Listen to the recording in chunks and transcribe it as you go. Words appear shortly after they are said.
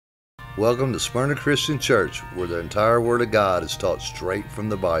Welcome to Smyrna Christian Church, where the entire Word of God is taught straight from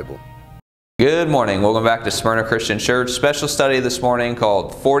the Bible. Good morning. Welcome back to Smyrna Christian Church. Special study this morning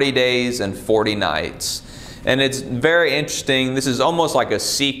called 40 Days and 40 Nights. And it's very interesting. This is almost like a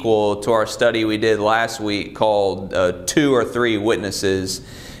sequel to our study we did last week called 2 or 3 Witnesses.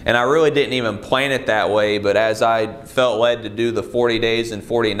 And I really didn't even plan it that way, but as I felt led to do the 40 Days and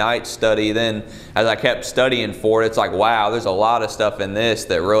 40 Nights study, then as I kept studying for it, it's like, wow, there's a lot of stuff in this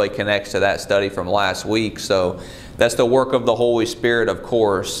that really connects to that study from last week. So that's the work of the Holy Spirit, of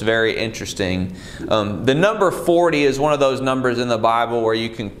course. Very interesting. The number 40 is one of those numbers in the Bible where you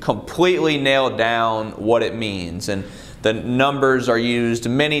can completely nail down what it means. And the numbers are used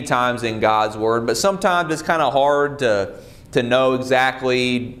many times in God's Word, but sometimes it's kind of hard to know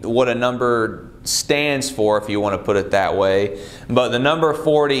exactly what a number stands for, if you want to put it that way. But the number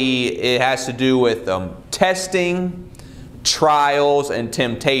 40, it has to do with testing, trials, and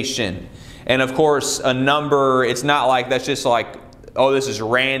temptation. And of course, a number, it's not like that's just like, oh, this is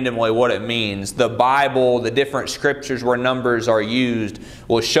randomly what it means. The Bible, the different scriptures where numbers are used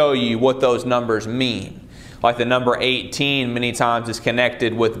will show you what those numbers mean. Like the number 18 many times is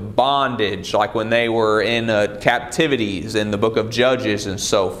connected with bondage, like when they were in captivities in the book of Judges and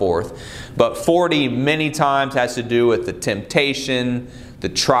so forth. But 40 many times has to do with the temptation, the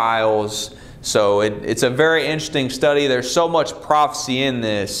trials. So it's a very interesting study. There's so much prophecy in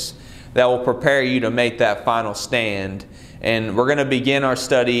this that will prepare you to make that final stand. And we're going to begin our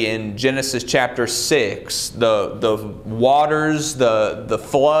study in Genesis chapter 6. The waters, the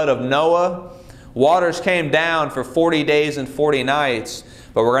flood of Noah. Waters came down for 40 days and 40 nights,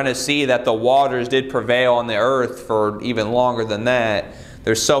 but we're going to see that the waters did prevail on the earth for even longer than that.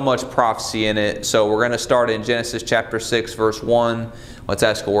 There's so much prophecy in it. So we're going to start in Genesis chapter 6, verse 1. Let's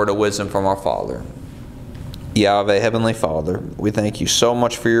ask a word of wisdom from our Father. Yahweh, Heavenly Father, we thank you so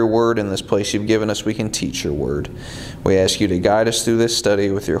much for your word. In this place you've given us, we can teach your word. We ask you to guide us through this study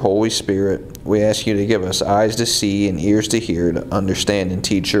with your Holy Spirit. We ask you to give us eyes to see and ears to hear, to understand and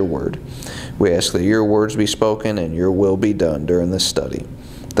teach your word. We ask that your words be spoken and your will be done during this study.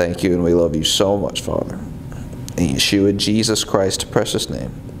 Thank you, and we love you so much, Father. In Yeshua, Jesus Christ's precious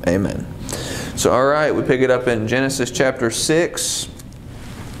name. Amen. So, all right, we pick it up in Genesis chapter 6.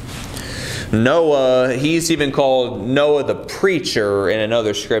 Noah, he's even called Noah the preacher in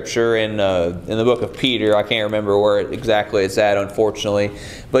another scripture in the book of Peter. I can't remember where exactly it's at, unfortunately.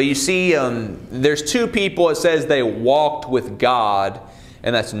 But you see, there's 2 people it says they walked with God,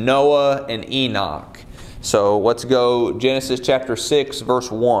 and that's Noah and Enoch. So let's go Genesis chapter 6,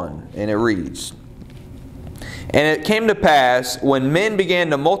 verse 1, and it reads, "And it came to pass, when men began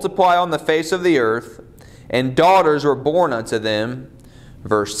to multiply on the face of the earth, and daughters were born unto them,"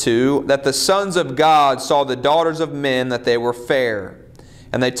 verse 2, "that the sons of God saw the daughters of men that they were fair,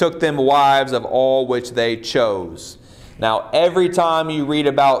 and they took them wives of all which they chose." Now, every time you read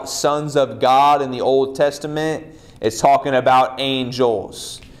about sons of God in the Old Testament, it's talking about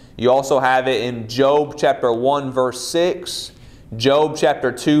angels. You also have it in Job chapter 1, verse 6, Job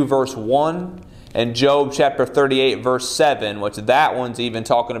chapter 2, verse 1, and Job chapter 38, verse 7, which that one's even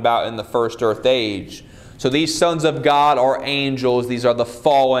talking about in the first earth age. So these sons of God are angels. These are the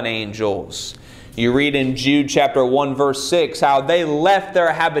fallen angels. You read in Jude chapter 1 verse 6 how they left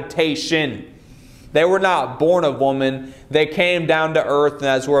their habitation. They were not born of woman. They came down to earth, and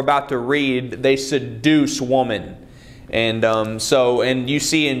as we're about to read, they seduce woman. And and you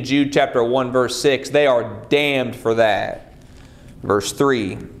see in Jude chapter 1 verse 6, they are damned for that. Verse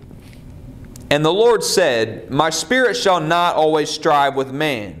 3, "And the Lord said, My spirit shall not always strive with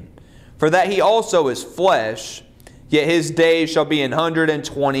man, for that he also is flesh, yet his days shall be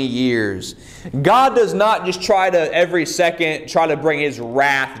 120 years. God does not just try to, every second, try to bring his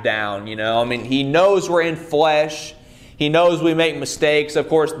wrath down, you know. I mean, he knows we're in flesh. He knows we make mistakes. Of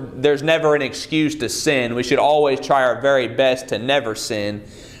course, there's never an excuse to sin. We should always try our very best to never sin.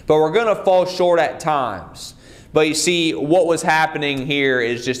 But we're going to fall short at times. But you see, what was happening here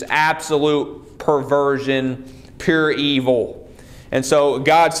is just absolute perversion, pure evil. And so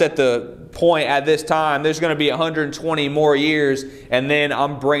God set the point at this time, there's going to be 120 more years, and then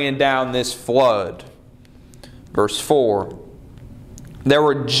I'm bringing down this flood. Verse 4, "There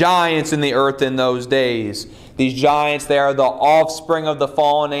were giants in the earth in those days." These giants, they are the offspring of the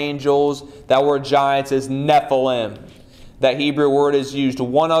fallen angels. That word giants is Nephilim. That Hebrew word is used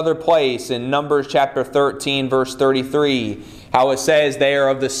one other place in Numbers chapter 13, verse 33, how it says they are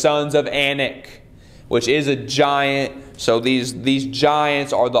of the sons of Anak, which is a giant. So these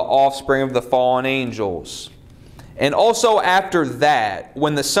giants are the offspring of the fallen angels. And also after that,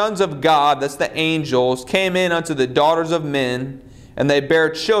 when the sons of God, that's the angels, came in unto the daughters of men, and they bare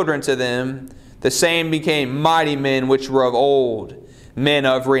children to them. The same became mighty men which were of old, men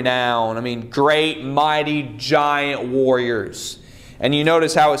of renown. I mean, great, mighty, giant warriors. And you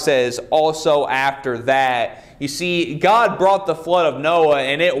notice how it says, also after that. You see, God brought the flood of Noah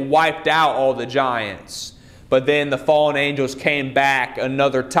and it wiped out all the giants. But then the fallen angels came back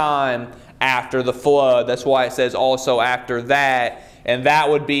another time after the flood. That's why it says also after that. And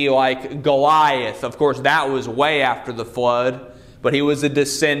that would be like Goliath. Of course, that was way after the flood. But he was a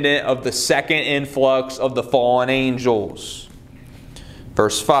descendant of the second influx of the fallen angels.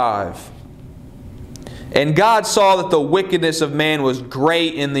 Verse 5. And God saw that the wickedness of man was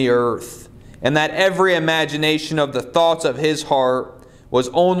great in the earth, and that every imagination of the thoughts of his heart was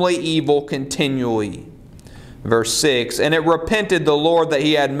only evil continually. Verse 6. And it repented the Lord that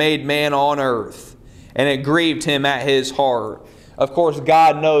he had made man on earth, and it grieved him at his heart. Of course,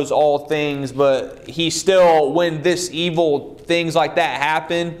 God knows all things, but he still, when this evil things like that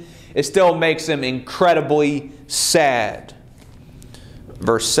happen, it still makes him incredibly sad.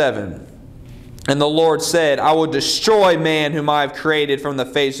 Verse 7. And the Lord said, I will destroy man whom I have created from the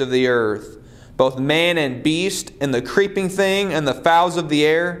face of the earth, both man and beast, and the creeping thing, and the fowls of the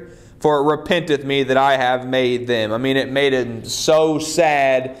air, for it repenteth me that I have made them. I mean, it made him so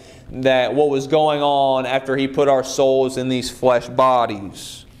sad that what was going on after he put our souls in these flesh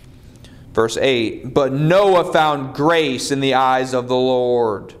bodies. Verse 8, but Noah found grace in the eyes of the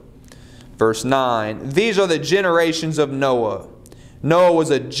Lord. Verse 9, these are the generations of Noah. Noah was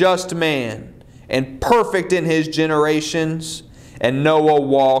a just man, and perfect in his generations, and Noah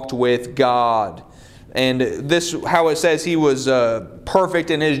walked with God. And this, how it says he was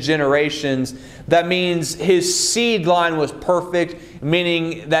perfect in his generations, that means his seed line was perfect,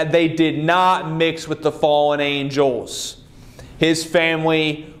 meaning that they did not mix with the fallen angels. His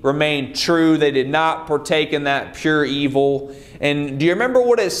family remained true. They did not partake in that pure evil. And do you remember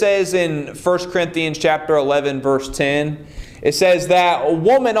what it says in 1 Corinthians chapter 11, verse 10? It says that a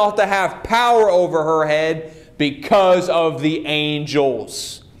woman ought to have power over her head because of the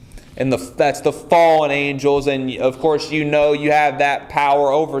angels. And that's the fallen angels. And of course, you know you have that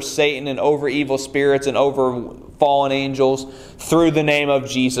power over Satan and over evil spirits and over fallen angels through the name of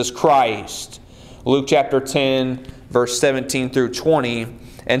Jesus Christ. Luke chapter 10, verse 17 through 20.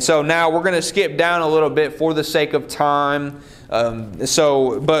 And so now we're going to skip down a little bit for the sake of time.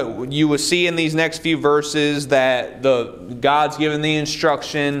 But you will see in these next few verses that God's given the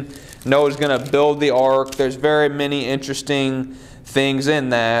instruction. Noah's going to build the ark. There's very many interesting things in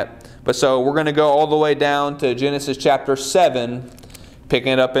that. But so we're going to go all the way down to Genesis chapter 7,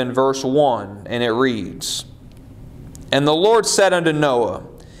 picking it up in verse 1. And it reads, And the Lord said unto Noah,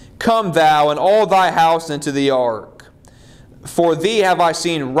 Come thou and all thy house into the ark, for thee have I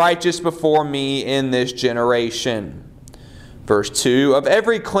seen righteous before me in this generation. Verse 2, Of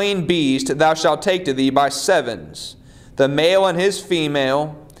every clean beast thou shalt take to thee by sevens, the male and his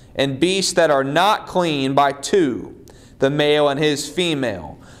female, and beasts that are not clean by two, the male and his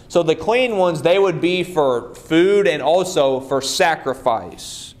female. So the clean ones, they would be for food and also for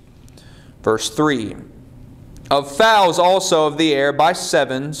sacrifice. Verse 3, Of fowls also of the air by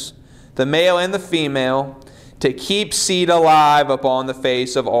sevens, the male and the female, to keep seed alive upon the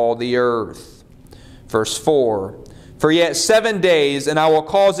face of all the earth. Verse 4, For yet 7 days, and I will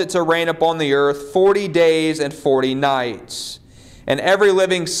cause it to rain upon the earth 40 days and 40 nights. And every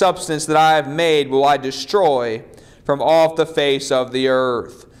living substance that I have made will I destroy from off the face of the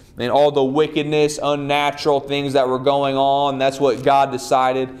earth. And all the wickedness, unnatural things that were going on, that's what God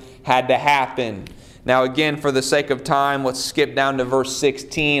decided had to happen. Now again, for the sake of time, let's skip down to verse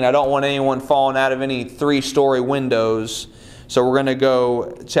 16. I don't want anyone falling out of any 3-story windows. So we're going to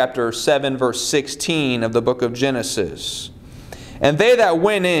go chapter 7, verse 16 of the book of Genesis. And they that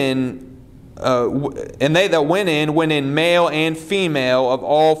went in, went in male and female of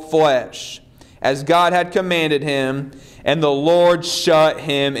all flesh, as God had commanded him, and the Lord shut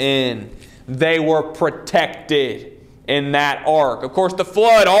him in. They were protected in that ark. Of course, the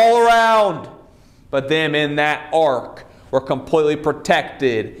flood all around, but them in that ark were completely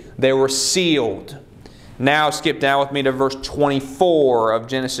protected. They were sealed. Now skip down with me to verse 24 of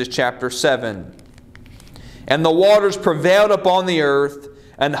Genesis chapter 7. And the waters prevailed upon the earth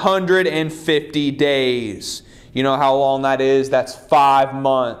 150 days. You know how long that is? That's 5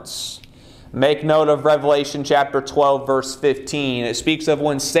 months. Make note of Revelation chapter 12, verse 15. It speaks of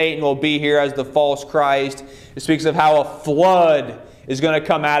when Satan will be here as the false Christ. It speaks of how a flood is going to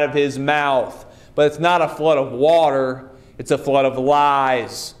come out of his mouth. But it's not a flood of water. It's a flood of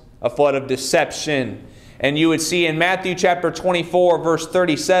lies, a flood of deception. And you would see in Matthew chapter 24, verse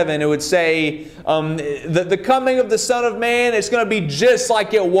 37, it would say, the coming of the Son of Man is going to be just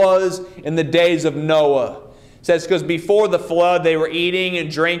like it was in the days of Noah. It says, because before the flood, they were eating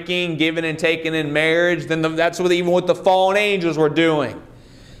and drinking, giving and taking in marriage. Then that's what even what the fallen angels were doing.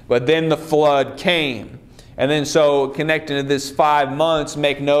 But then the flood came. And then so connecting to this 5 months,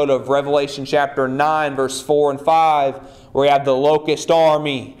 make note of Revelation chapter 9, verse 4 and 5, where you have the locust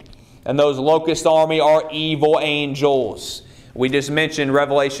army. And those locust army are evil angels. We just mentioned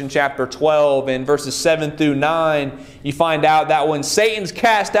Revelation chapter 12 and verses 7 through 9. You find out that when Satan's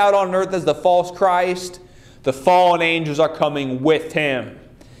cast out on earth as the false Christ, the fallen angels are coming with him.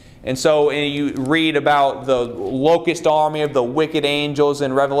 And so you read about the locust army of the wicked angels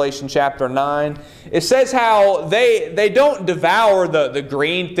in Revelation chapter 9. It says how they don't devour the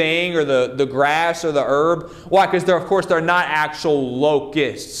green thing or the grass or the herb. Why? Because of course they're not actual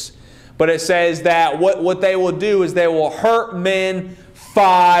locusts. But it says that what they will do is they will hurt men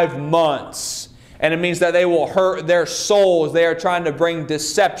 5 months. And it means that they will hurt their souls. They are trying to bring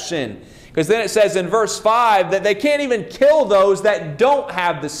deception. Because then it says in verse 5 that they can't even kill those that don't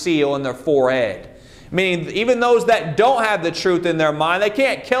have the seal in their forehead. Meaning even those that don't have the truth in their mind, they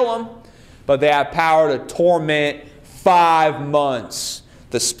can't kill them. But they have power to torment 5 months.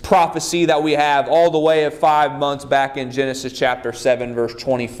 This prophecy that we have all the way of 5 months back in Genesis chapter 7, verse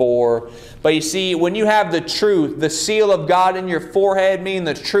 24. But you see, when you have the truth, the seal of God in your forehead, meaning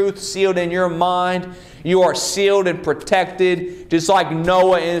the truth sealed in your mind, you are sealed and protected, just like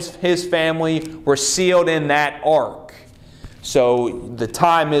Noah and his family were sealed in that ark. So the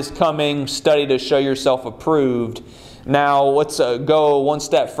time is coming, study to show yourself approved. Now let's go one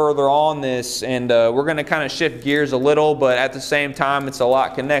step further on this, and we're going to kind of shift gears a little, but at the same time it's a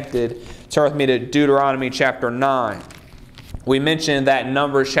lot connected. Turn with me to Deuteronomy chapter 9. We mentioned that in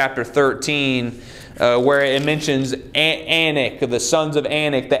Numbers chapter 13 where it mentions Anak, the sons of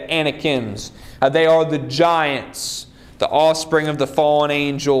Anak, the Anakims. They are the giants, the offspring of the fallen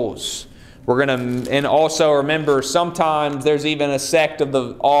angels. We're going to, and also remember, sometimes there's even a sect of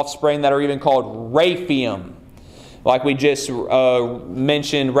the offspring that are even called Raphaim, like we just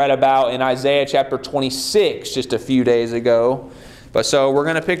read about in Isaiah chapter 26 just a few days ago. But so we're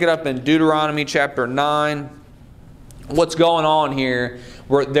going to pick it up in Deuteronomy chapter 9. What's going on here?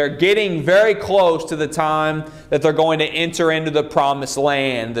 They're getting very close to the time that they're going to enter into the promised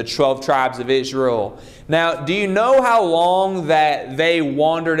land, the 12 tribes of Israel. Now, do you know how long that they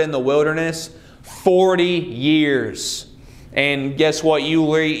wandered in the wilderness? 40 years. And guess what?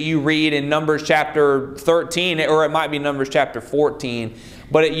 You read in Numbers chapter 13, or it might be Numbers chapter 14.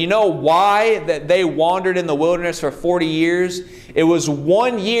 But you know why that they wandered in the wilderness for 40 years? It was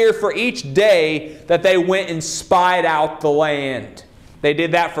 1 year for each day that they went and spied out the land. They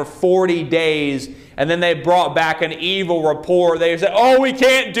did that for 40 days, and then they brought back an evil report. They said, oh, we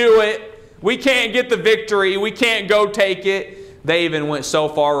can't do it. We can't get the victory. We can't go take it. They even went so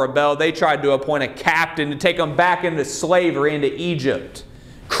far, rebelled, they tried to appoint a captain to take them back into slavery, into Egypt.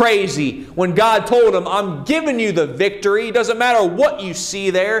 Crazy. When God told them, I'm giving you the victory. It doesn't matter what you see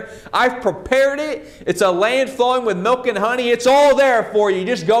there. I've prepared it. It's a land flowing with milk and honey. It's all there for you.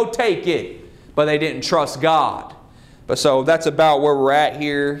 Just go take it. But they didn't trust God. But so that's about where we're at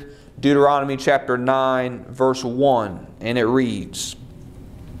here. Deuteronomy chapter 9, verse 1. And it reads,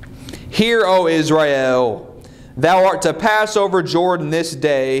 Hear, O Israel, thou art to pass over Jordan this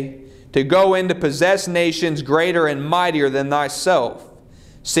day, to go in to possess nations greater and mightier than thyself,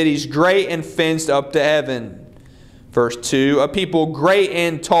 cities great and fenced up to heaven. Verse 2, a people great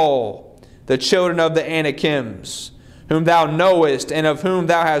and tall, the children of the Anakims, whom thou knowest, and of whom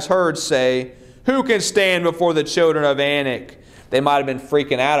thou hast heard say, who can stand before the children of Anak? They might have been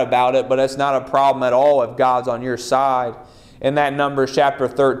freaking out about it, but it's not a problem at all if God's on your side. In that Numbers chapter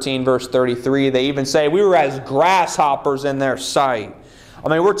 13, verse 33, they even say, we were as grasshoppers in their sight. I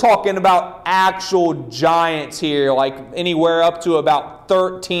mean, we're talking about actual giants here, like anywhere up to about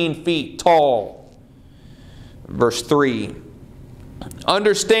 13 feet tall. Verse 3,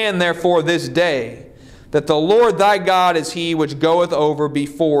 Understand therefore this day, that the Lord thy God is he which goeth over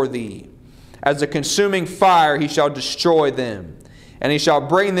before thee. As a consuming fire he shall destroy them, and he shall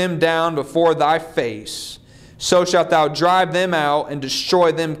bring them down before thy face. So shalt thou drive them out and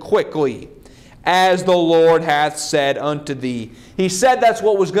destroy them quickly, as the Lord hath said unto thee. He said that's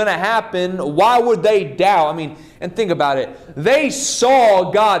what was going to happen. Why would they doubt? I mean, and think about it. They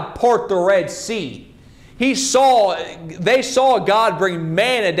saw God part the Red Sea. They saw God bring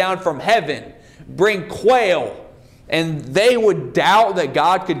manna down from heaven, bring quail, and they would doubt that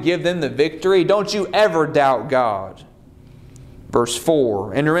God could give them the victory. Don't you ever doubt God. Verse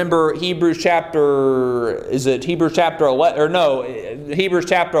 4. And remember, Hebrews chapter 11, or no, Hebrews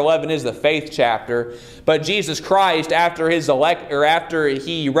chapter 11 is the faith chapter. But Jesus Christ, after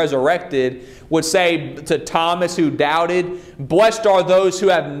he resurrected, would say to Thomas, who doubted, "Blessed are those who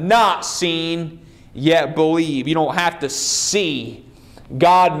have not seen yet believe." You don't have to see.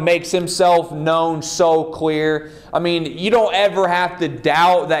 God makes himself known so clear. I mean, you don't ever have to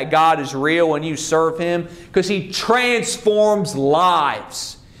doubt that God is real when you serve him, because he transforms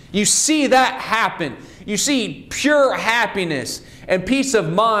lives. You see that happen. You see pure happiness and peace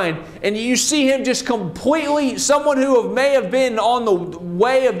of mind, and you see him just completely, someone who may have been on the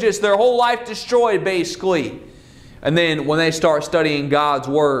way of just their whole life destroyed, basically. And then when they start studying God's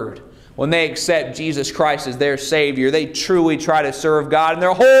Word, when they accept Jesus Christ as their Savior, they truly try to serve God, and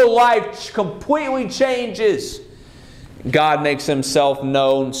their whole life completely changes. God makes himself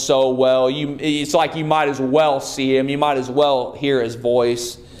known so well. It's like you might as well see him. You might as well hear his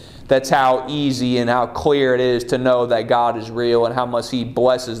voice. That's how easy and how clear it is to know that God is real and how much he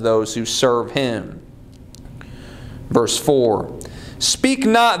blesses those who serve him. Verse 4. Speak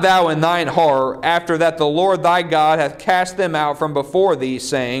not thou in thine heart, after that the Lord thy God hath cast them out from before thee,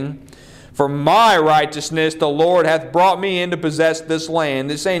 saying, For my righteousness the Lord hath brought me in to possess this land.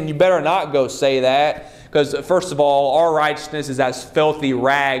 They're saying you better not go say that, because first of all, our righteousness is as filthy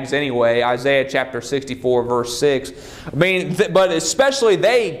rags anyway. Isaiah chapter 64 verse 6. I mean, but especially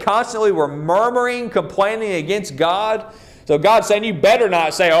they constantly were murmuring, complaining against God. So God's saying you better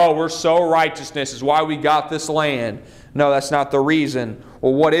not say, oh, we're so righteousness is why we got this land. No, that's not the reason.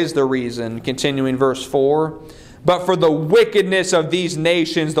 Well, what is the reason? Continuing verse 4. But for the wickedness of these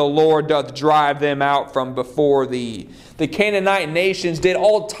nations the Lord doth drive them out from before thee. The Canaanite nations did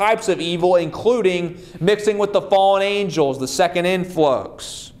all types of evil, including mixing with the fallen angels, the second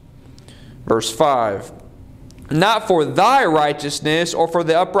influx. Verse 5. Not for thy righteousness or for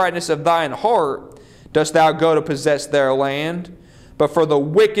the uprightness of thine heart dost thou go to possess their land, but for the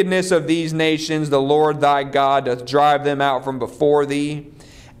wickedness of these nations the Lord thy God doth drive them out from before thee,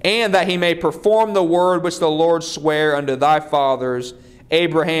 and that he may perform the word which the Lord sware unto thy fathers,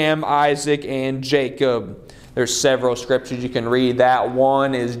 Abraham, Isaac, and Jacob. There's several scriptures you can read. That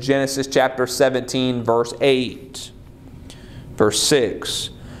one is Genesis chapter 17, verse 8. Verse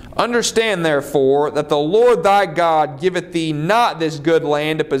 6. Understand therefore that the Lord thy God giveth thee not this good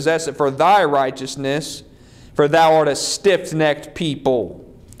land to possess it for thy righteousness, for thou art a stiff-necked people.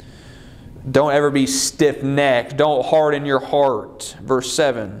 Don't ever be stiff-necked. Don't harden your heart. Verse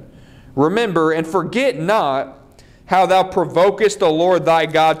 7. Remember and forget not how thou provokest the Lord thy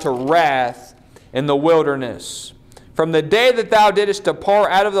God to wrath in the wilderness, from the day that thou didst depart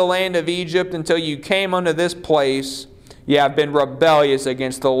out of the land of Egypt until you came unto this place, ye have been rebellious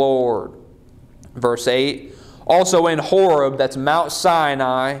against the Lord. Verse 8. Also in Horeb, that's Mount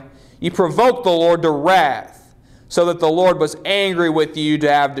Sinai, ye provoked the Lord to wrath, so that the Lord was angry with you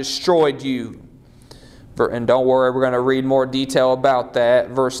to have destroyed you. And don't worry, we're going to read more detail about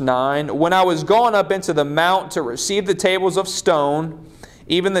that. Verse 9. When I was gone up into the mount to receive the tables of stone,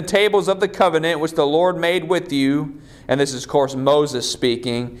 even the tables of the covenant which the Lord made with you, and this is of course Moses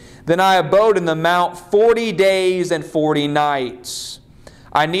speaking, then I abode in the mount 40 days and 40 nights.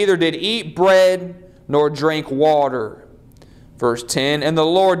 I neither did eat bread nor drink water. Verse 10, and the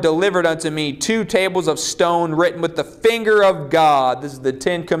Lord delivered unto me 2 tables of stone written with the finger of God. This is the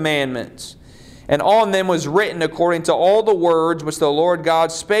 10 Commandments. And on them was written according to all the words which the Lord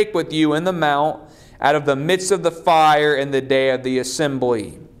God spake with you in the mount, out of the midst of the fire in the day of the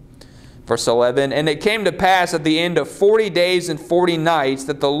assembly. Verse 11, and it came to pass at the end of 40 days and 40 nights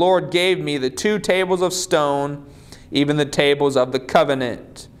that the Lord gave me the 2 tables of stone, even the tables of the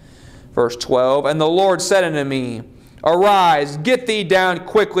covenant. Verse 12, and the Lord said unto me, Arise, get thee down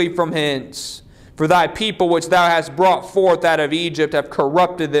quickly from hence, for thy people which thou hast brought forth out of Egypt have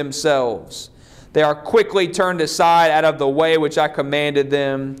corrupted themselves. They are quickly turned aside out of the way which I commanded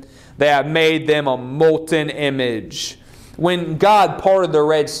them. They have made them a molten image. When God parted the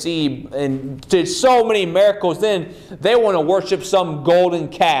Red Sea and did so many miracles, then they want to worship some golden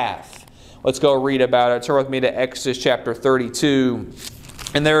calf. Let's go read about it. Turn with me to Exodus chapter 32.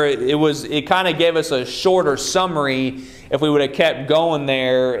 And there it kind of gave us a shorter summary if we would have kept going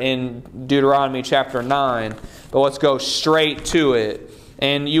there in Deuteronomy chapter 9. But let's go straight to it.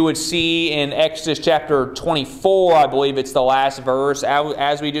 And you would see in Exodus chapter 24, I believe it's the last verse,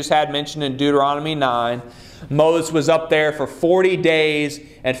 as we just had mentioned in Deuteronomy 9, Moses was up there for 40 days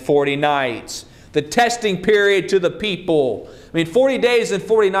and 40 nights. The testing period to the people. I mean, 40 days and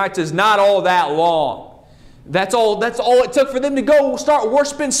 40 nights is not all that long. That's all it took for them to go start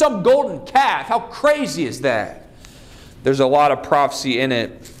worshiping some golden calf. How crazy is that? There's a lot of prophecy in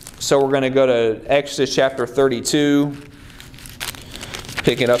it. So we're going to go to Exodus chapter 32,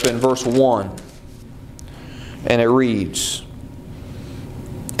 picking up in verse 1. And it reads,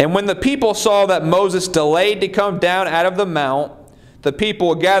 "And when the people saw that Moses delayed to come down out of the mount, the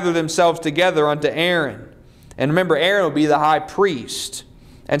people gathered themselves together unto Aaron." And remember, Aaron will be the high priest.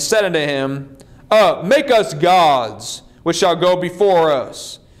 "And said unto him, Make us gods, which shall go before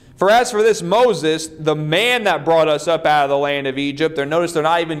us. For as for this Moses, the man that brought us up out of the land of Egypt," notice they're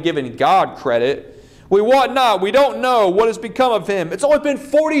not even giving God credit, "we wot not, we don't know what has become of him." It's only been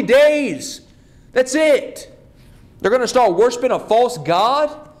 40 days. That's it. They're going to start worshiping a false god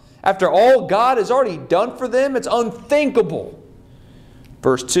after all God has already done for them? It's unthinkable.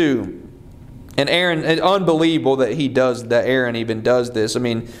 Verse 2. And Aaron, it's unbelievable that Aaron even does this. I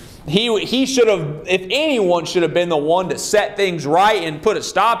mean, he should have, if anyone should have been the one to set things right and put a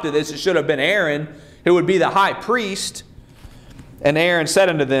stop to this, it should have been Aaron, who would be the high priest. "And Aaron said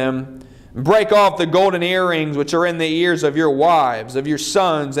unto them, Break off the golden earrings which are in the ears of your wives, of your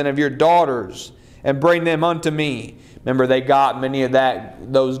sons, and of your daughters, and bring them unto me." Remember, they got many of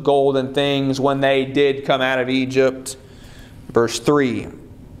those golden things when they did come out of Egypt. Verse 3.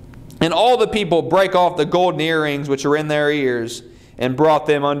 "And all the people brake off the golden earrings which are in their ears, and brought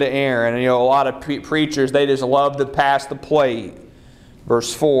them unto Aaron." And a lot of preachers, they just love to pass the plate.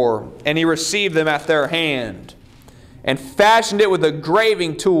 Verse 4. "And he received them at their hand, and fashioned it with a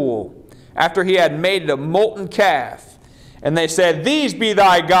graving tool, after he had made it a molten calf. And they said, These be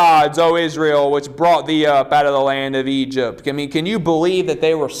thy gods, O Israel, which brought thee up out of the land of Egypt." I mean, can you believe that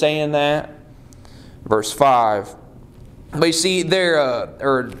they were saying that? Verse 5. But you see, verse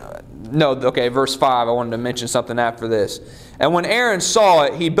 5, I wanted to mention something after this. "And when Aaron saw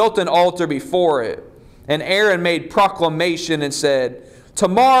it, he built an altar before it. And Aaron made proclamation and said,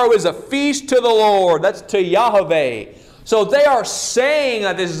 Tomorrow is a feast to the Lord." That's to Yahweh. So they are saying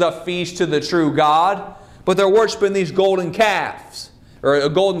that this is a feast to the true God, but they're worshiping these golden calves, or a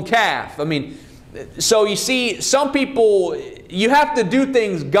golden calf. I mean, so you see, some people, you have to do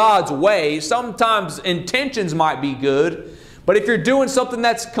things God's way. Sometimes intentions might be good, but if you're doing something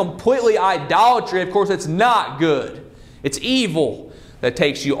that's completely idolatry, of course it's not good. It's evil that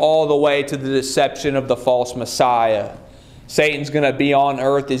takes you all the way to the deception of the false Messiah. Satan's going to be on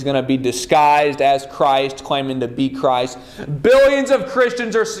earth. He's going to be disguised as Christ, claiming to be Christ. Billions of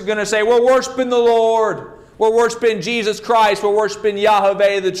Christians are going to say, we're worshiping the Lord. We're worshiping Jesus Christ. We're worshiping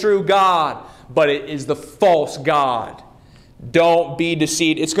Yahweh, the true God. But it is the false God. Don't be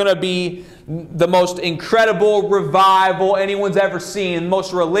deceived. It's going to be the most incredible revival anyone's ever seen, the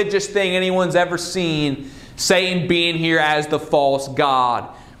most religious thing anyone's ever seen. Satan being here as the false God,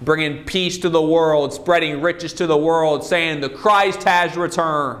 bringing peace to the world, spreading riches to the world, saying the Christ has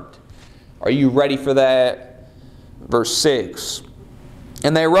returned. Are you ready for that? Verse 6.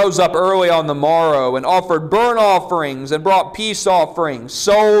 "And they rose up early on the morrow, and offered burnt offerings, and brought peace offerings."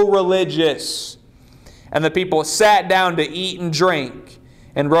 So religious. "And the people sat down to eat and drink,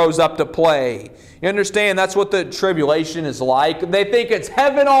 and rose up to play." You understand, that's what the tribulation is like. They think it's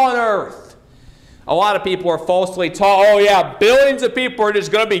heaven on earth. A lot of people are falsely taught, oh yeah, billions of people are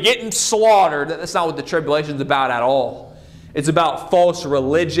just going to be getting slaughtered. That's not what the tribulation is about at all. It's about false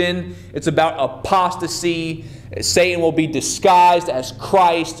religion. It's about apostasy. Satan will be disguised as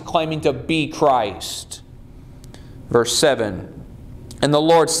Christ, claiming to be Christ. Verse 7. "And the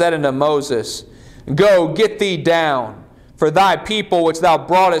Lord said unto Moses, Go, get thee down, for thy people which thou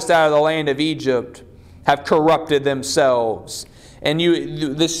broughtest out of the land of Egypt have corrupted themselves." And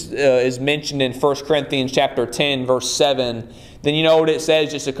this is mentioned in 1 Corinthians chapter 10, verse 7. Then you know what it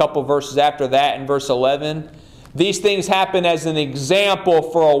says just a couple verses after that in verse 11? "These things happen as an example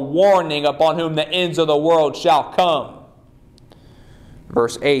for a warning upon whom the ends of the world shall come."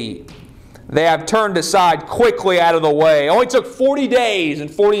 Verse 8. "They have turned aside quickly out of the way." It only took 40 days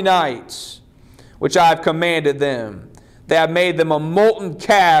and 40 nights, "which I have commanded them. They have made them a molten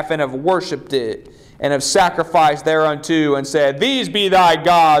calf and have worshipped it, and have sacrificed thereunto, and said, These be thy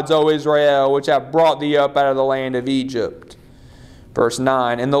gods, O Israel, which have brought thee up out of the land of Egypt." Verse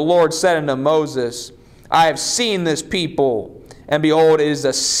 9. "And the Lord said unto Moses, I have seen this people, and behold, it is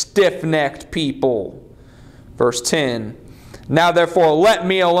a stiff-necked people." Verse 10. "Now therefore let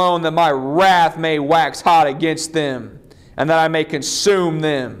me alone, that my wrath may wax hot against them, and that I may consume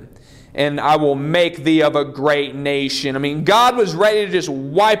them, and I will make thee of a great nation." I mean, God was ready to just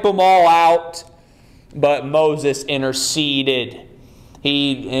wipe them all out, but Moses interceded.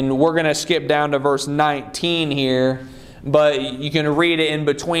 And we're going to skip down to verse 19 here, but you can read it in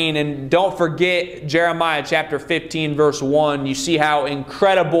between. And don't forget Jeremiah chapter 15 verse 1. You see how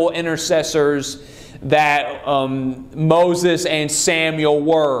incredible intercessors that Moses and Samuel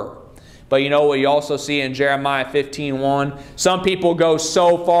were. But you know what you also see in Jeremiah 15:1? Some people go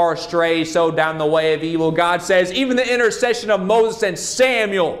so far astray, so down the way of evil. God says, even the intercession of Moses and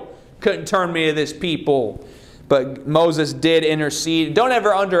Samuel couldn't turn me to this people. But Moses did intercede. Don't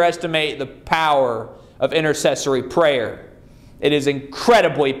ever underestimate the power of intercessory prayer. It is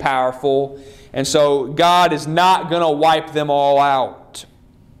incredibly powerful. And so God is not going to wipe them all out.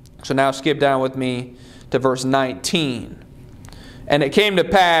 So now skip down with me to verse 19. And it came to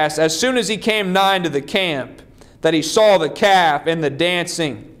pass, as soon as he came nigh to the camp, that he saw the calf and the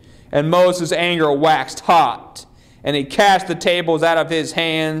dancing. And Moses' anger waxed hot. And he cast the tables out of his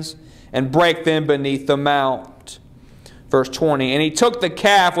hands, and brake them beneath the mount. Verse 20. And he took the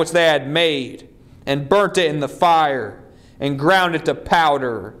calf which they had made, and burnt it in the fire, and ground it to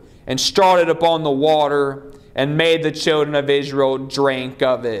powder, and strawed it upon the water, and made the children of Israel drink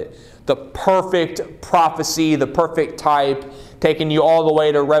of it. The perfect prophecy, the perfect type, taking you all the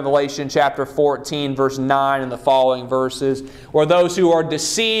way to Revelation chapter 14, verse 9 and the following verses, where those who are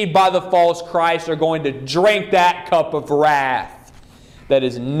deceived by the false Christ are going to drink that cup of wrath. That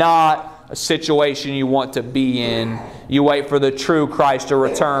is not a situation you want to be in. You wait for the true Christ to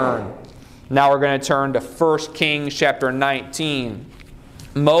return. Now we're going to turn to 1 Kings chapter 19.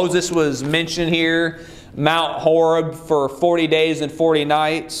 Moses was mentioned here, Mount Horeb for 40 days and 40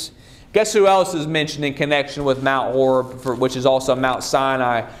 nights. Guess who else is mentioned in connection with Mount Horeb, which is also Mount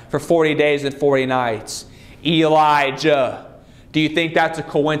Sinai, for 40 days and 40 nights? Elijah. Do you think that's a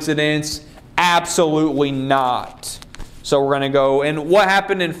coincidence? Absolutely not. So we're going to go. And what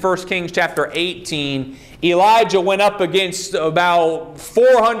happened in 1 Kings chapter 18, Elijah went up against about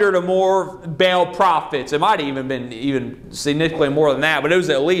 400 or more Baal prophets. It might have even been significantly more than that, but it was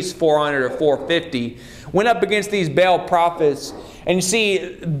at least 400 or 450. Went up against these Baal prophets. And you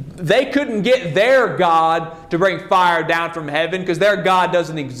see, they couldn't get their God to bring fire down from heaven because their God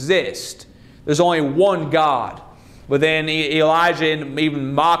doesn't exist. There's only one God. But then Elijah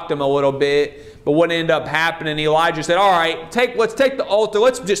even mocked them a little bit. But what ended up happening, Elijah said, all right, let's take the altar,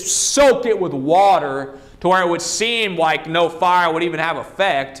 let's just soak it with water to where it would seem like no fire would even have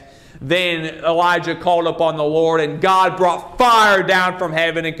effect. Then Elijah called upon the Lord, and God brought fire down from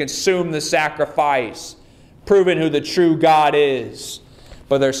heaven and consumed the sacrifice, proving who the true God is.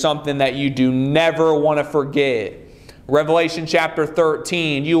 But there's something that you do never want to forget. Revelation chapter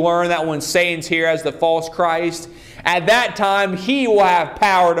 13, you learn that when Satan's here as the false Christ, at that time he will have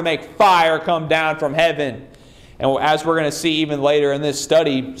power to make fire come down from heaven. And as we're going to see even later in this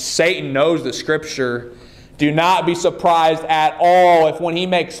study, Satan knows the Scripture. Do not be surprised at all if when he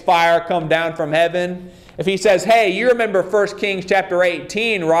makes fire come down from heaven, if he says, hey, you remember 1 Kings chapter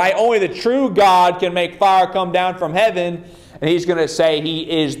 18, right? Only the true God can make fire come down from heaven. And he's going to say he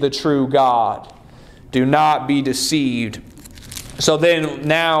is the true God. Do not be deceived. So then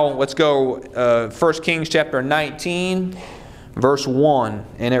now let's go 1 Kings chapter 19, verse 1.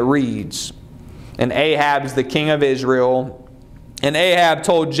 And it reads, And Ahab is the king of Israel. And Ahab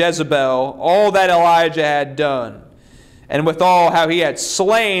told Jezebel all that Elijah had done, and withal how he had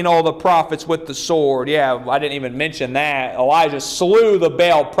slain all the prophets with the sword. Yeah, I didn't even mention that. Elijah slew the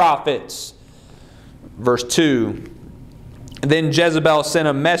Baal prophets. Verse 2. Then Jezebel sent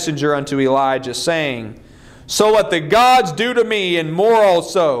a messenger unto Elijah, saying, So let the gods do to me, and more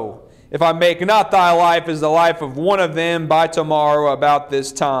also, if I make not thy life as the life of one of them by tomorrow about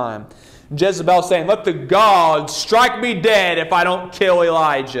this time. Jezebel saying, let the gods strike me dead if I don't kill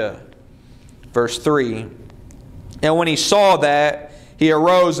Elijah. Verse 3. And when he saw that, he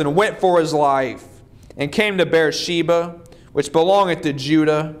arose and went for his life, and came to Beersheba, which belongeth to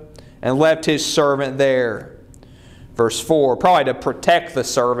Judah, and left his servant there. Verse 4. Probably to protect the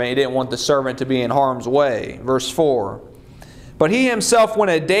servant. He didn't want the servant to be in harm's way. Verse 4. But he himself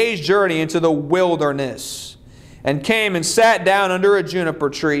went a day's journey into the wilderness, and came and sat down under a juniper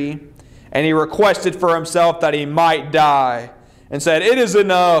tree, and he requested for himself that he might die, and said, It is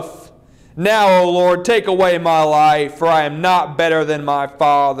enough. Now, O Lord, take away my life, for I am not better than my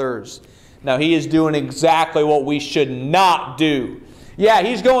fathers. Now, he is doing exactly what we should not do. Yeah,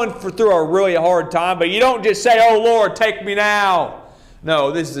 he's going through a really hard time, but you don't just say, Oh Lord, take me now.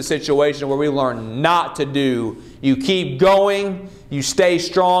 No, this is a situation where we learn not to do. You keep going, you stay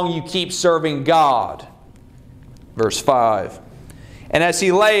strong, you keep serving God. Verse 5. And as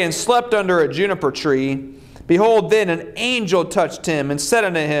he lay and slept under a juniper tree, behold, then an angel touched him and said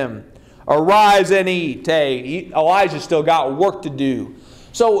unto him, Arise and eat. Hey, Elijah still got work to do.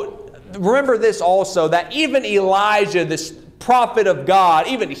 So remember this also, that even Elijah, this prophet of God,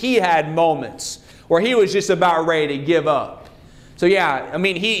 even he had moments where he was just about ready to give up. So yeah, I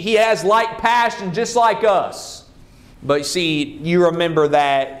mean, he has like passion just like us. But see, you remember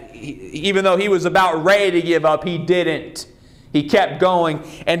that even though he was about ready to give up, he didn't. He kept going.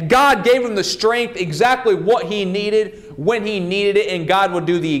 And God gave him the strength, exactly what he needed, when he needed it. And God will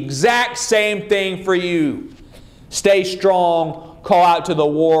do the exact same thing for you. Stay strong. Call out to the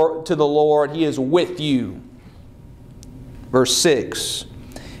Lord. He is with you. Verse 6.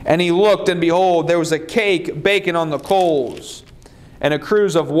 And he looked, and behold, there was a cake baking on the coals, and a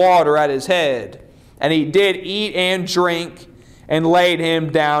cruse of water at his head. And he did eat and drink, and laid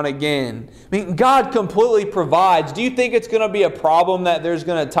him down again. I mean, God completely provides. Do you think it's going to be a problem that there's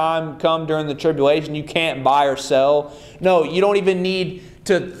going to time come during the tribulation you can't buy or sell? No, you don't even need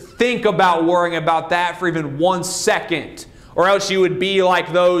to think about worrying about that for even 1 second. Or else you would be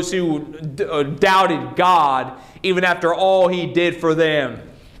like those who doubted God even after all he did for them.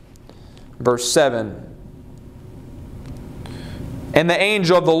 Verse 7. And the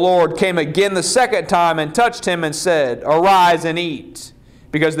angel of the Lord came again the second time and touched him and said, Arise and eat,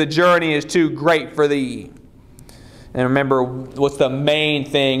 because the journey is too great for thee. And remember, what's the main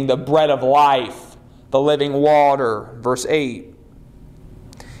thing? The bread of life, the living water. Verse 8.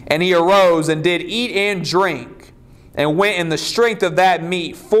 And he arose and did eat and drink, and went in the strength of that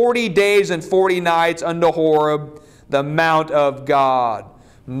meat 40 days and 40 nights unto Horeb, the mount of God.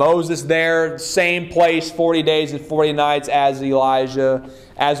 Moses there, same place, 40 days and 40 nights as Elijah.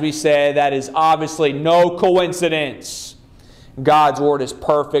 As we said, that is obviously no coincidence. God's word is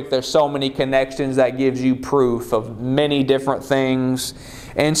perfect. There's so many connections that gives you proof of many different things.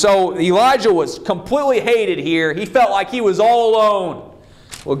 And so Elijah was completely hated here. He felt like he was all alone.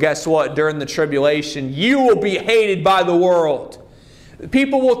 Well, guess what? During the tribulation, you will be hated by the world.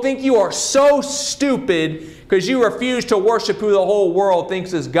 People will think you are so stupid because you refuse to worship who the whole world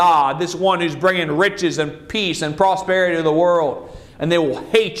thinks is God, this one who's bringing riches and peace and prosperity to the world. And they will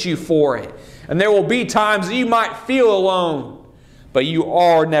hate you for it. And there will be times that you might feel alone, but you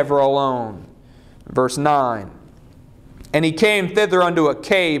are never alone. Verse 9. And he came thither unto a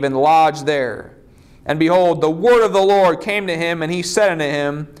cave and lodged there. And behold, the word of the Lord came to him, and he said unto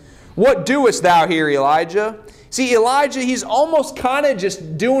him, What doest thou here, Elijah? See, Elijah, he's almost kind of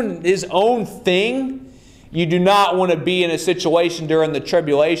just doing his own thing. You do not want to be in a situation during the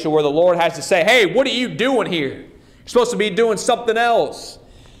tribulation where the Lord has to say, Hey, what are you doing here? You're supposed to be doing something else.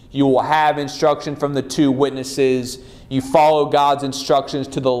 You will have instruction from the 2 witnesses. You follow God's instructions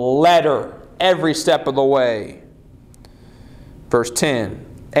to the letter every step of the way. Verse 10.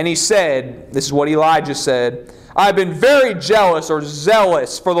 And he said, this is what Elijah said, I have been very jealous or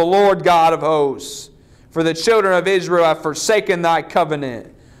zealous for the Lord God of hosts. For the children of Israel have forsaken thy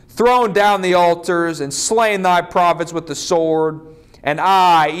covenant, thrown down the altars, and slain thy prophets with the sword. And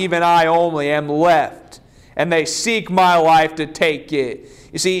I, even I only, am left, and they seek my life to take it.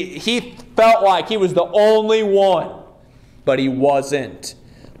 You see, he felt like he was the only one, but he wasn't.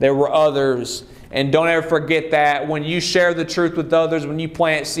 There were others. And don't ever forget that when you share the truth with others, when you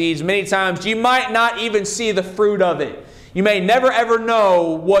plant seeds, many times you might not even see the fruit of it. You may never ever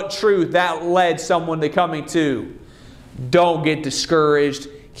know what truth that led someone to coming to. Don't get discouraged.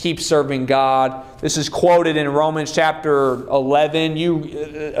 Keep serving God. This is quoted in Romans chapter 11.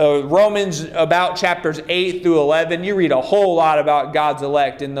 Romans about chapters 8 through 11. You read a whole lot about God's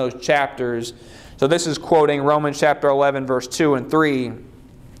elect in those chapters. So this is quoting Romans chapter 11, verse 2 and 3.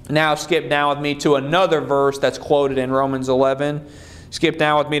 Now skip down with me to another verse that's quoted in Romans 11. Skip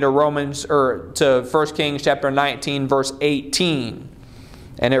down with me to to 1 Kings chapter 19, verse 18.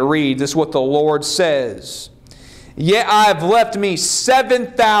 And it reads, this is what the Lord says. Yet I have left me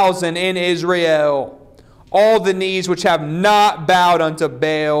 7,000 in Israel, all the knees which have not bowed unto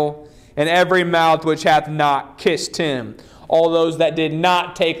Baal, and every mouth which hath not kissed him. All those that did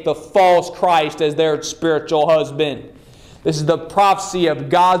not take the false Christ as their spiritual husband. This is the prophecy of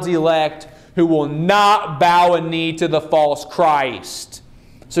God's elect who will not bow a knee to the false Christ.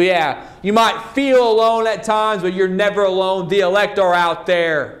 So yeah, you might feel alone at times, but you're never alone. The elect are out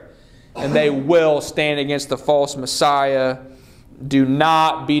there, and they will stand against the false Messiah. Do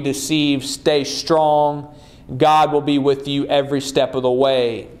not be deceived. Stay strong. God will be with you every step of the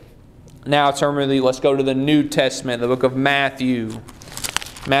way. Now, let's go to the New Testament, the book of Matthew.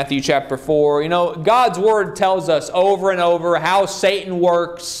 Matthew chapter 4. You know, God's Word tells us over and over how Satan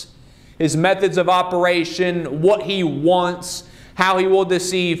works, his methods of operation, what he wants, how he will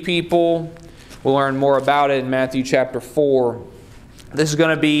deceive people. We'll learn more about it in Matthew chapter 4. This is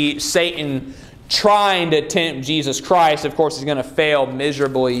going to be Satan trying to tempt Jesus Christ. Of course, he's going to fail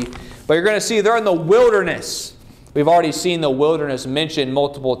miserably. But you're going to see they're in the wilderness. We've already seen the wilderness mentioned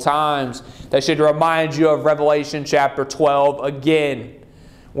multiple times. That should remind you of Revelation chapter 12 again,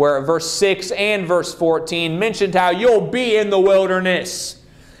 where verse 6 and verse 14 mentioned how you'll be in the wilderness.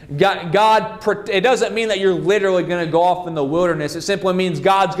 God, it doesn't mean that you're literally going to go off in the wilderness. It simply means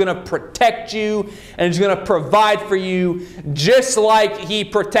God's going to protect you and He's going to provide for you just like He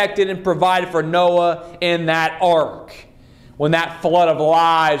protected and provided for Noah in that ark. When that flood of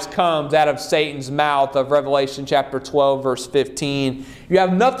lies comes out of Satan's mouth of Revelation chapter 12 verse 15. You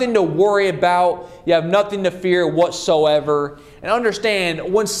have nothing to worry about. You have nothing to fear whatsoever. And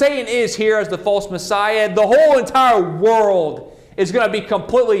understand, when Satan is here as the false Messiah, the whole entire world is going to be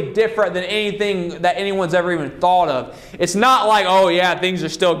completely different than anything that anyone's ever even thought of. It's not like, oh yeah, things are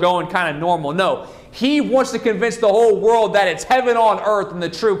still going kind of normal. No, he wants to convince the whole world that it's heaven on earth and the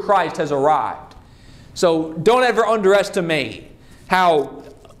true Christ has arrived. So don't ever underestimate how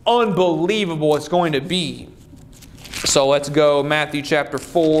unbelievable it's going to be. So let's go Matthew chapter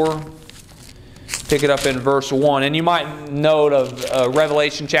 4. Pick it up in verse 1. And you might note of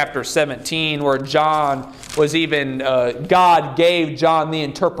Revelation chapter 17 where John was even, God gave John the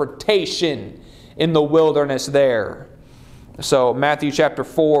interpretation in the wilderness there. So Matthew chapter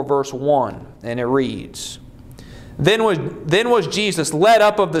 4 verse 1, and it reads, Then was Jesus led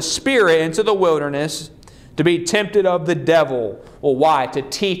up of the Spirit into the wilderness to be tempted of the devil. Well, why? To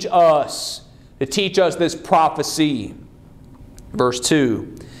teach us this prophecy. Verse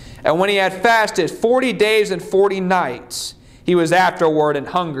 2. And when he had fasted 40 days and 40 nights, he was afterward and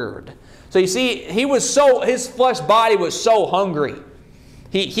hungered. So you see, his flesh body was so hungry.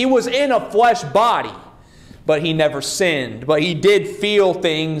 He was in a flesh body, but he never sinned. But he did feel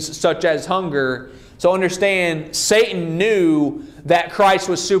things such as hunger. So understand, Satan knew that Christ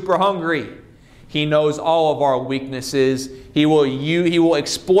was super hungry. He knows all of our weaknesses. He will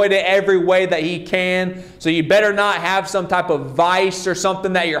exploit it every way that he can. So you better not have some type of vice or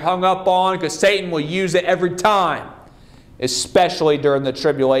something that you're hung up on, because Satan will use it every time, especially during the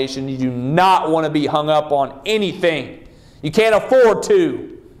tribulation. You do not want to be hung up on anything. You can't afford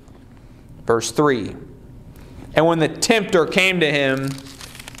to. Verse 3. And when the tempter came to him,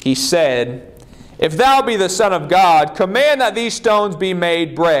 he said, If thou be the Son of God, command that these stones be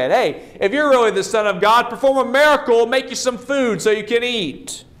made bread. Hey, if you're really the Son of God, perform a miracle, make you some food so you can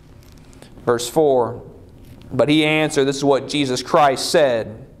eat. Verse 4. But he answered, this is what Jesus Christ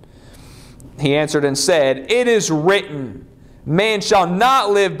said. He answered and said, It is written, Man shall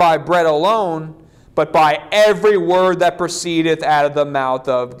not live by bread alone, but by every word that proceedeth out of the mouth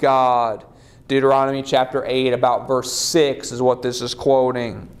of God. Deuteronomy chapter 8, about verse 6 is what this is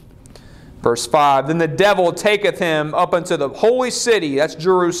quoting. Verse 5, Then the devil taketh him up unto the holy city, that's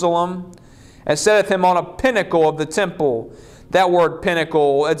Jerusalem, and setteth him on a pinnacle of the temple. That word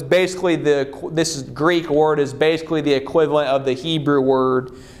pinnacle, it's basically this Greek word is basically the equivalent of the Hebrew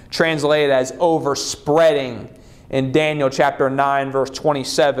word translated as overspreading in Daniel chapter 9, verse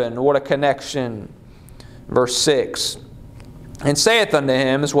 27. What a connection. Verse 6, And saith unto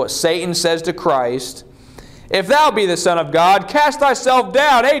him, is what Satan says to Christ, If thou be the Son of God, cast thyself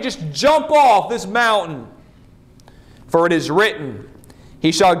down. Hey, just jump off this mountain. For it is written,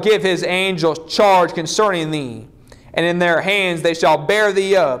 He shall give His angels charge concerning thee, and in their hands they shall bear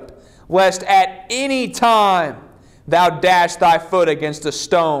thee up, lest at any time thou dash thy foot against a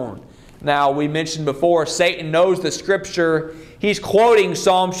stone. Now, we mentioned before, Satan knows the Scripture. He's quoting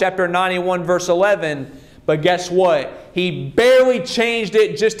Psalm chapter 91, verse 11. But guess what? He barely changed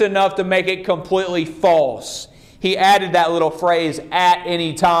it just enough to make it completely false. He added that little phrase, at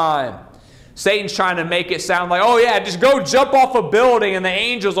any time. Satan's trying to make it sound like, oh yeah, just go jump off a building and the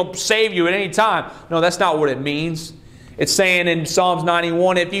angels will save you at any time. No, that's not what it means. It's saying in Psalms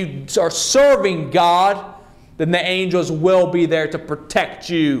 91, if you are serving God, then the angels will be there to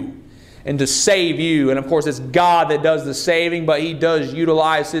protect you and to save you. And of course, it's God that does the saving, but He does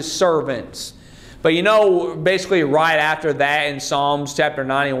utilize His servants. But you know, basically right after that in Psalms chapter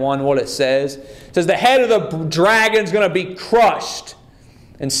 91, what it says? It says the head of the dragon is going to be crushed.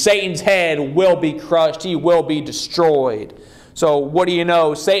 And Satan's head will be crushed. He will be destroyed. So what do you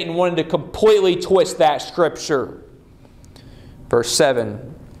know? Satan wanted to completely twist that Scripture. Verse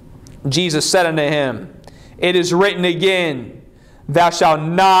 7. Jesus said unto him, It is written again, Thou shalt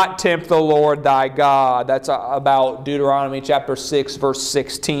not tempt the Lord thy God. That's about Deuteronomy chapter 6, verse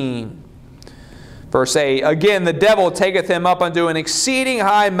 16. Verse 8, Again the devil taketh him up unto an exceeding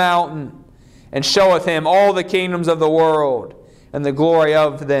high mountain, and showeth him all the kingdoms of the world, and the glory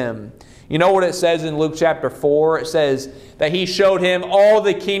of them. You know what it says in Luke chapter 4? It says that He showed him all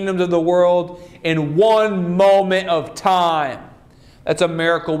the kingdoms of the world in one moment of time. That's a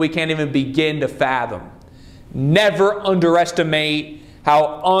miracle we can't even begin to fathom. Never underestimate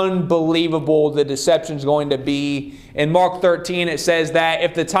how unbelievable the deception is going to be. In Mark 13 it says that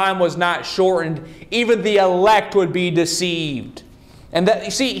if the time was not shortened, even the elect would be deceived. And that,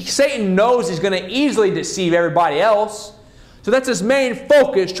 you see, Satan knows he's going to easily deceive everybody else. So that's his main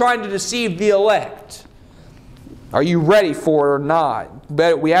focus, trying to deceive the elect. Are you ready for it or not?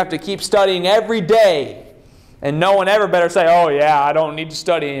 But we have to keep studying every day. And no one ever better say, oh yeah, I don't need to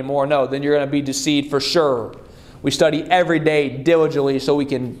study anymore. No, then you're going to be deceived for sure. We study every day diligently so we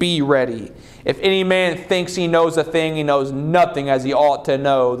can be ready. If any man thinks he knows a thing, he knows nothing as he ought to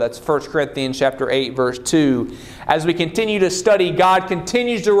know. That's 1 Corinthians chapter 8, verse 2. As we continue to study, God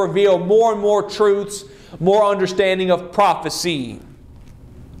continues to reveal more and more truths, more understanding of prophecy.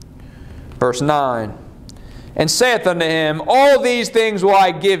 Verse 9. And saith unto him, all these things will I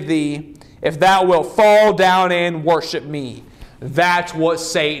give thee, if thou wilt fall down and worship me. That's what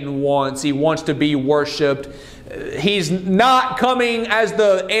Satan wants. He wants to be worshipped. He's not coming as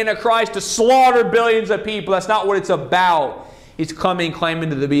the Antichrist to slaughter billions of people. That's not what it's about. He's coming claiming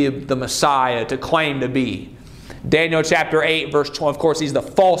to be the Messiah, to claim to be. Daniel chapter 8, verse 12, of course, he's the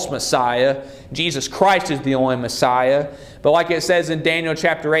false Messiah. Jesus Christ is the only Messiah. But like it says in Daniel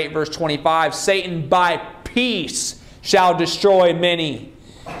chapter 8, verse 25, Satan by peace shall destroy many.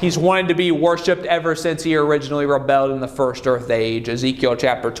 He's wanted to be worshipped ever since he originally rebelled in the first earth age. Ezekiel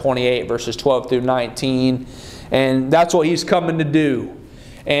chapter 28, verses 12 through 19. And that's what he's coming to do.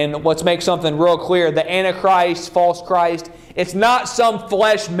 And let's make something real clear. The Antichrist, false Christ, it's not some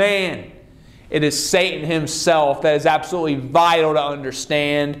flesh man. It is Satan himself. That is absolutely vital to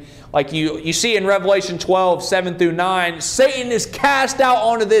understand. Like you see in Revelation 12, 7 through 9, Satan is cast out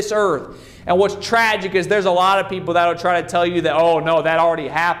onto this earth. And what's tragic is there's a lot of people that will try to tell you that, oh no, that already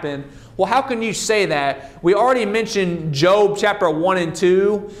happened. Well, how can you say that? We already mentioned Job chapter 1 and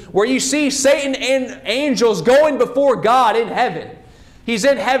 2, where you see Satan and angels going before God in heaven. He's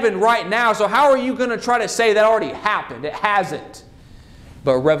in heaven right now, so how are you going to try to say that already happened? It hasn't.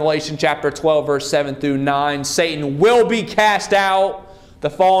 But Revelation chapter 12, verse 7 through 9, Satan will be cast out. The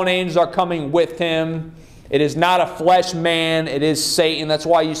fallen angels are coming with him. It is not a flesh man, it is Satan. That's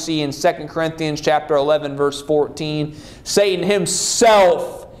why you see in 2 Corinthians chapter 11, verse 14, Satan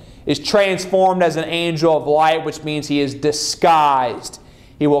himself is transformed as an angel of light, which means he is disguised.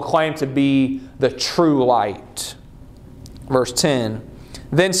 He will claim to be the true light. Verse 10,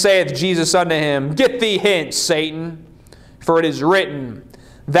 then saith Jesus unto him, get thee hence, Satan, for it is written,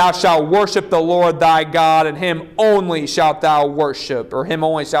 thou shalt worship the Lord thy God, and him only shalt thou worship, or him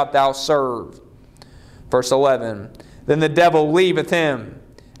only shalt thou serve. Verse 11, then the devil leaveth him,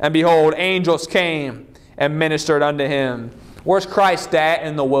 and behold, angels came and ministered unto him. Where's Christ at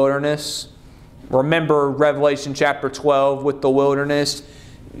in the wilderness? Remember Revelation chapter 12 with the wilderness.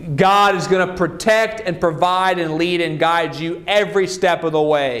 God is going to protect and provide and lead and guide you every step of the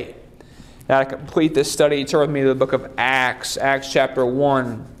way. Now to complete this study, turn with me to the book of Acts, Acts chapter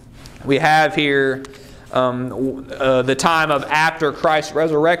 1. We have here the time of after Christ's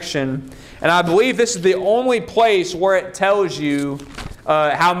resurrection. And I believe this is the only place where it tells you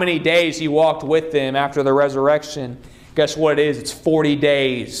how many days he walked with them after the resurrection. Guess what it is? It's 40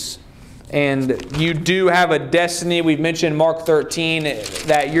 days. And you do have a destiny. We've mentioned Mark 13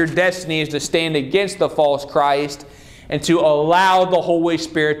 that your destiny is to stand against the false Christ and to allow the Holy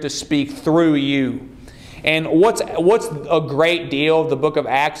Spirit to speak through you. And what's a great deal of the book of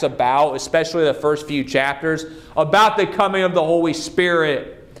Acts about, especially the first few chapters, about the coming of the Holy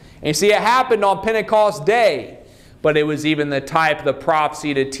Spirit. And you see, it happened on Pentecost Day. But it was even the type, the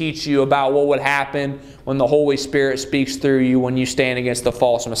prophecy to teach you about what would happen when the Holy Spirit speaks through you when you stand against the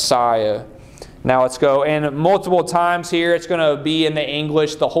false Messiah. Now let's go. And multiple times here, it's going to be in the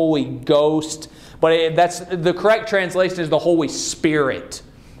English, the Holy Ghost. But that's the correct translation is the Holy Spirit.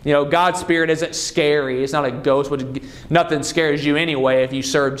 You know, God's Spirit isn't scary. It's not a ghost, which nothing scares you anyway if you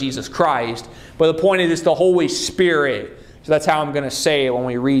serve Jesus Christ. But the point is it's the Holy Spirit. So that's how I'm going to say it when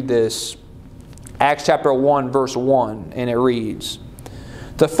we read this. Acts chapter 1, verse 1, and it reads,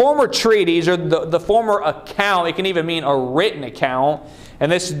 the former treatise, or the former account, it can even mean a written account,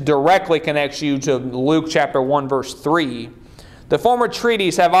 and this directly connects you to Luke chapter 1, verse 3. The former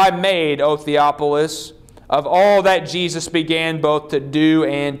treatise have I made, O Theophilus, of all that Jesus began both to do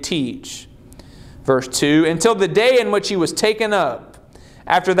and teach. Verse 2, until the day in which he was taken up.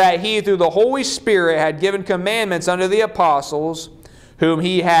 After that he, through the Holy Spirit, had given commandments unto the apostles, whom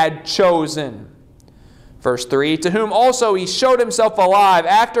he had chosen. Verse 3, to whom also he showed himself alive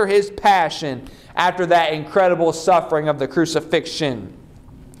after his passion, after that incredible suffering of the crucifixion,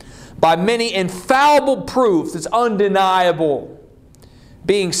 by many infallible proofs, it's undeniable,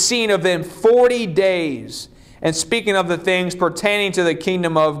 being seen of them 40 days, and speaking of the things pertaining to the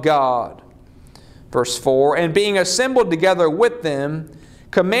kingdom of God. Verse 4, and being assembled together with them,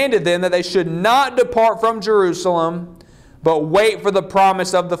 commanded them that they should not depart from Jerusalem, but wait for the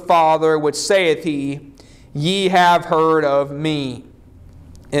promise of the Father, which saith he, ye have heard of me.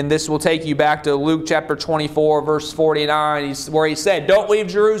 And this will take you back to Luke chapter 24, verse 49, where he said, don't leave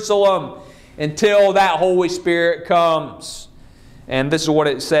Jerusalem until that Holy Spirit comes. And this is what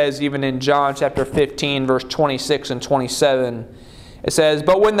it says even in John chapter 15, verse 26 and 27. It says,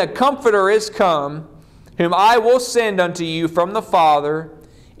 but when the Comforter is come, whom I will send unto you from the Father,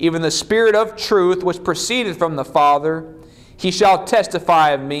 even the Spirit of truth, which proceedeth from the Father, he shall testify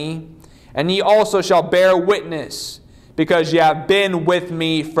of me, and ye also shall bear witness, because ye have been with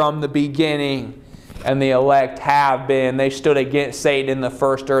me from the beginning. And the elect have been. They stood against Satan in the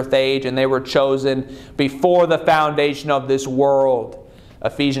first earth age, and they were chosen before the foundation of this world.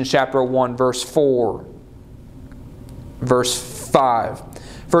 Ephesians chapter 1, verse 4. Verse 5.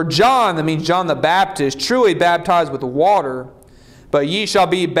 For John, that means John the Baptist, truly baptized with water, but ye shall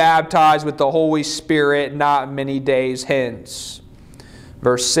be baptized with the Holy Spirit not many days hence.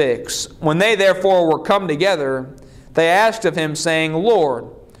 Verse 6. When they therefore were come together, they asked of him, saying, Lord,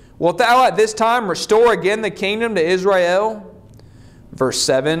 wilt thou at this time restore again the kingdom to Israel? Verse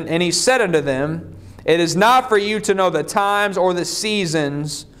 7. And he said unto them, it is not for you to know the times or the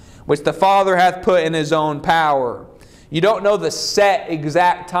seasons which the Father hath put in his own power. You don't know the set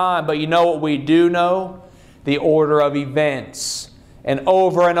exact time, but you know what we do know? The order of events. And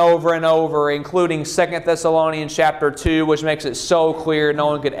over and over and over, including 2 Thessalonians chapter 2, which makes it so clear no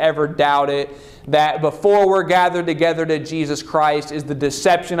one could ever doubt it, that before we're gathered together to Jesus Christ is the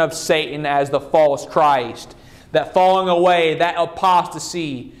deception of Satan as the false Christ. That falling away, that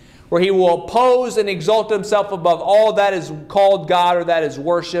apostasy, where he will oppose and exalt himself above all that is called God or that is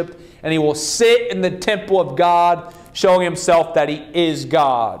worshipped, and he will sit in the temple of God, showing himself that he is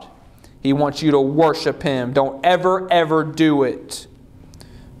God. He wants you to worship him. Don't ever, ever do it.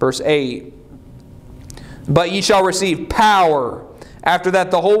 Verse 8. But ye shall receive power after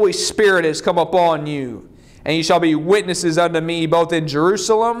that the Holy Spirit is come upon you. And ye shall be witnesses unto me both in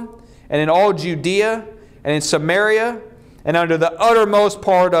Jerusalem and in all Judea and in Samaria and unto the uttermost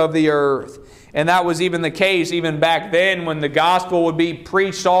part of the earth. And that was even the case even back then when the gospel would be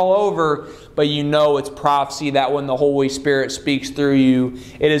preached all over. But you know it's prophecy that when the Holy Spirit speaks through you,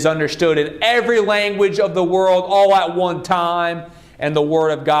 it is understood in every language of the world all at one time. And the Word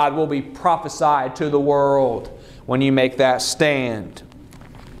of God will be prophesied to the world when you make that stand.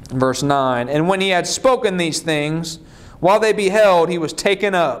 Verse 9. And when he had spoken these things, while they beheld, he was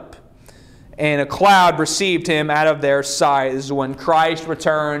taken up, and a cloud received him out of their sight. This is when Christ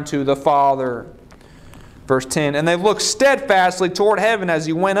returned to the Father. Verse 10. And they looked steadfastly toward heaven as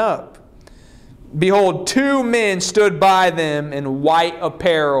he went up. Behold, two men stood by them in white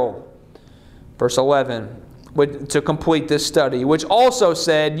apparel. Verse 11. To complete this study, which also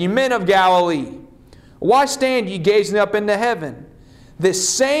said, ye men of Galilee, why stand ye gazing up into heaven? This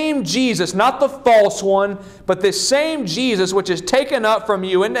same Jesus, not the false one, but this same Jesus which is taken up from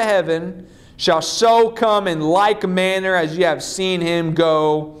you into heaven, shall so come in like manner as ye have seen him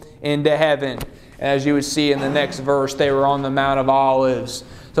go into heaven. And as you would see in the next verse, they were on the Mount of Olives.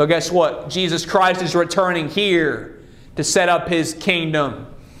 So guess what? Jesus Christ is returning here to set up his kingdom.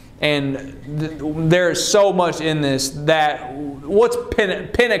 And there is so much in this that what's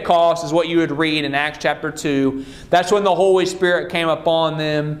Pentecost is what you would read in Acts chapter 2. That's when the Holy Spirit came upon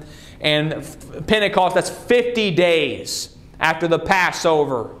them. And Pentecost, that's 50 days after the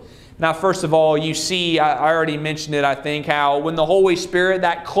Passover. Now, first of all, you see, I already mentioned it, I think, how when the Holy Spirit,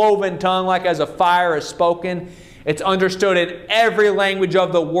 that cloven tongue like as a fire is spoken, it's understood in every language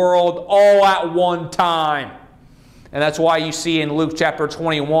of the world all at one time. And that's why you see in Luke chapter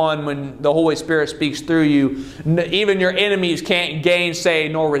 21, when the Holy Spirit speaks through you, even your enemies can't gainsay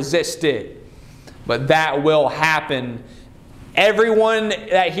nor resist it. But that will happen. Everyone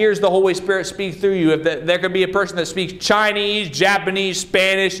that hears the Holy Spirit speak through you, if there could be a person that speaks Chinese, Japanese,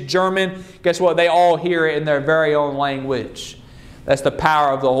 Spanish, German, guess what? They all hear it in their very own language. That's the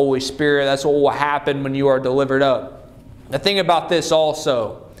power of the Holy Spirit. That's what will happen when you are delivered up. The thing about this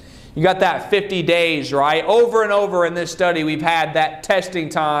also, you got that 50 days, right? Over and over in this study, we've had that testing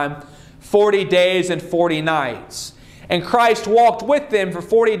time, 40 days and 40 nights. And Christ walked with them for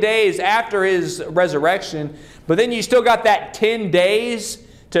 40 days after his resurrection. But then you still got that 10 days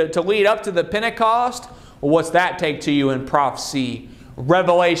to lead up to the Pentecost. Well, what's that take to you in prophecy?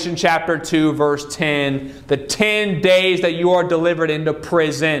 Revelation chapter 2, verse 10. The 10 days that you are delivered into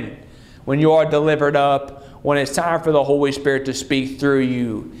prison. When you are delivered up, when it's time for the Holy Spirit to speak through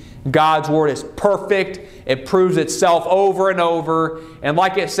you. God's Word is perfect. It proves itself over and over. And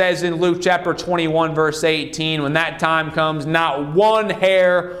like it says in Luke chapter 21, verse 18, when that time comes, not one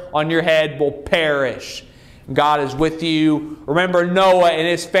hair on your head will perish. God is with you. Remember Noah and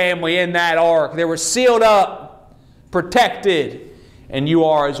his family in that ark. They were sealed up, protected. And you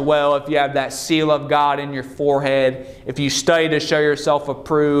are as well if you have that seal of God in your forehead. If you study to show yourself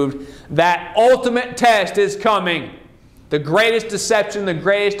approved. That ultimate test is coming. The greatest deception, the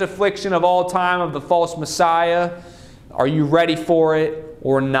greatest affliction of all time of the false Messiah. Are you ready for it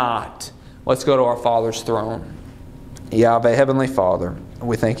or not? Let's go to our Father's throne. Yahweh, Heavenly Father,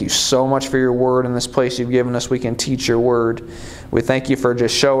 we thank you so much for your word in this place you've given us. We can teach your word. We thank you for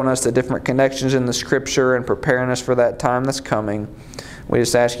just showing us the different connections in the Scripture and preparing us for that time that's coming. We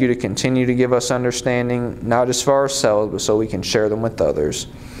just ask you to continue to give us understanding, not just for ourselves, but so we can share them with others.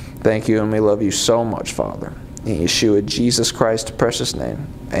 Thank you, and we love you so much, Father. In Yeshua, Jesus Christ's precious name,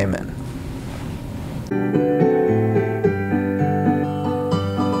 amen.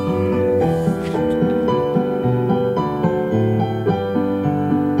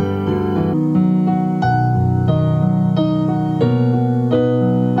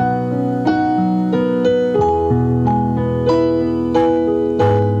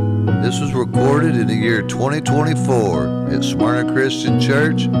 This was recorded in the year 2024 at Smyrna Christian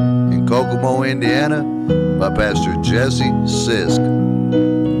Church in Kokomo, Indiana, by Pastor Jesse Sisk.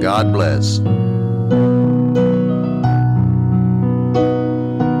 God bless.